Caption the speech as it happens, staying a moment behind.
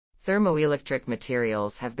Thermoelectric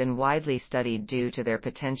materials have been widely studied due to their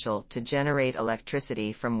potential to generate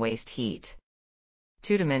electricity from waste heat.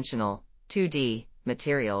 Two-dimensional, 2D,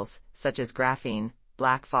 materials, such as graphene,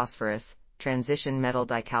 black phosphorus, transition metal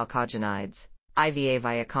dichalcogenides, IVA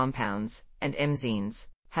via compounds, and enzenes,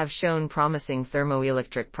 have shown promising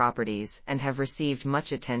thermoelectric properties and have received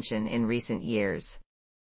much attention in recent years.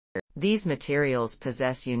 These materials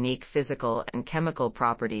possess unique physical and chemical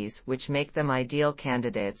properties which make them ideal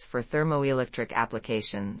candidates for thermoelectric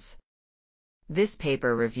applications. This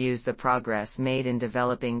paper reviews the progress made in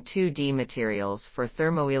developing 2D materials for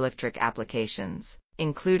thermoelectric applications,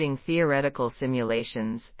 including theoretical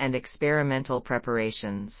simulations and experimental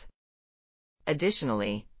preparations.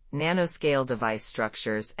 Additionally, nanoscale device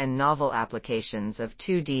structures and novel applications of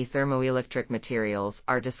 2D thermoelectric materials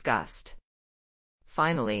are discussed.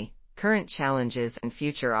 Finally, current challenges and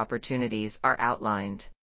future opportunities are outlined.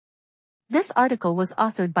 This article was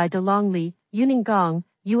authored by Delong, Youning, Gong,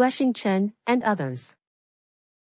 Yuexing, Chen, and others.